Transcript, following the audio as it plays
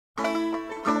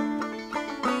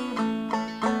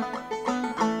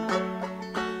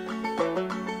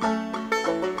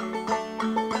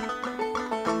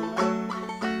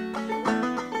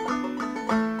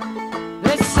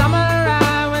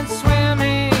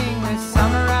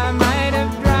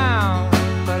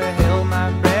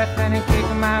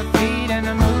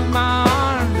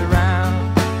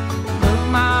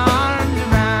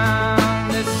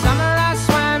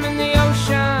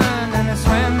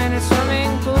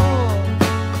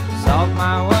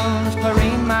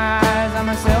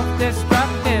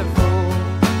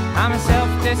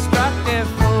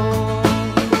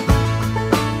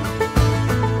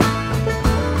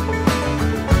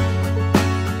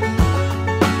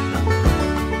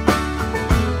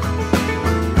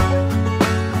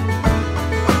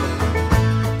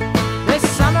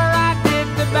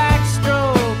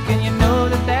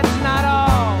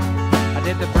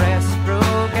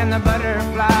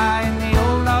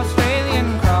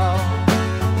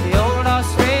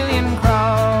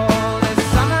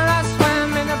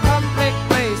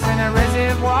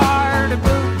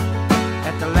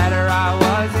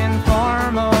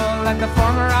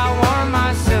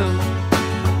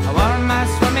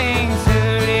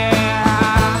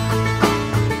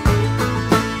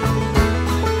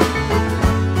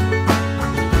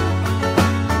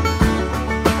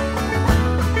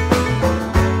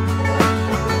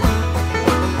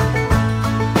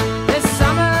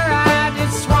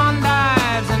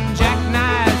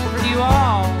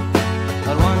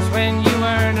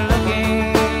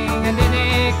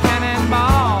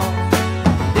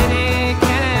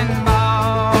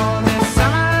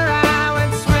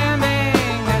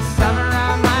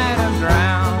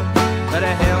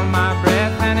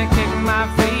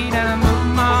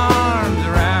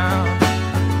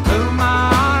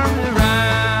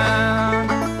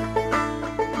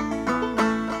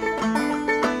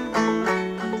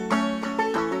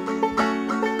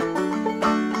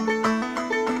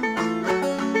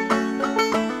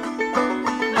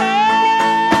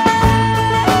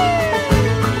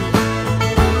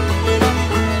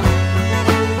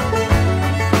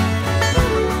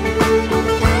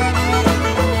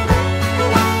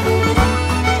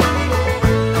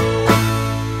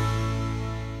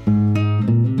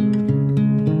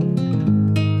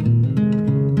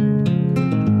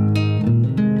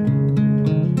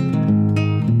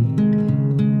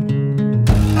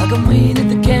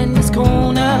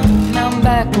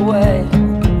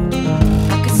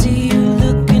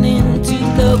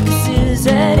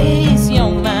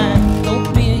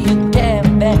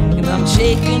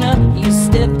waking up, you're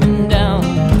stepping down.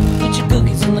 Put your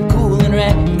cookies in the cooling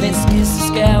rack, let's kiss the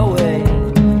skyway.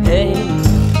 Hey,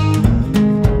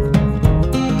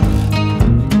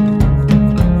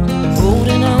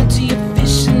 holding on to your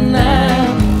fishing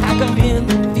line. I can feel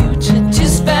the future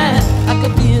just fine. I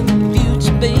can feel the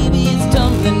future, baby, it's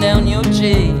tumbling down your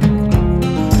chain.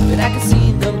 But I can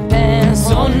see the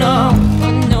past, oh no,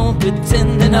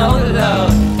 pretending out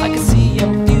loud. I can see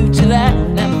your future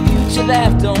life, that future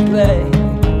life don't play.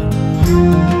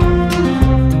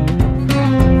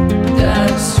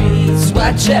 Dark streets,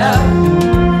 watch out.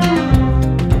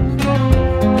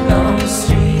 Long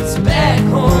streets back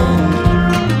home.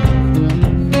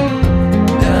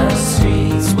 Dark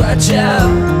streets, watch out.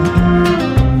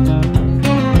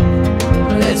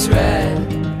 Let's ride.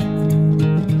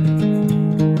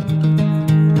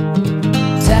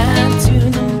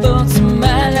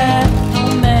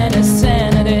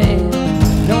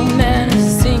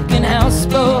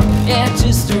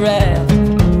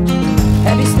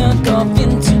 Have you snuck off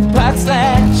into Park's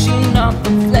light, shooting off a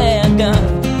flare gun?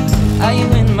 Are you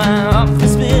in my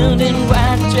office building,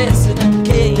 white dress at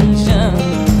occasion?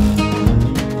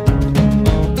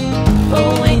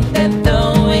 Oh, ain't that the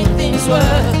way things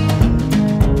work?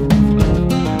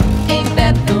 Ain't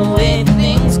that the way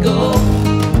things go?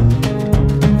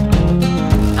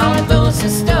 All of those are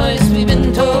stories we've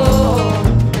been told.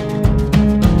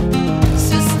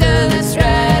 Sister, let's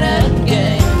ride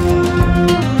again.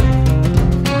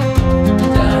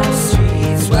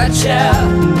 Watch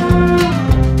out,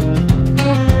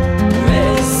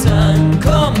 red sun,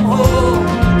 come home.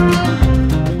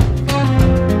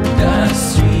 Dark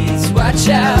streets, watch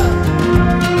out.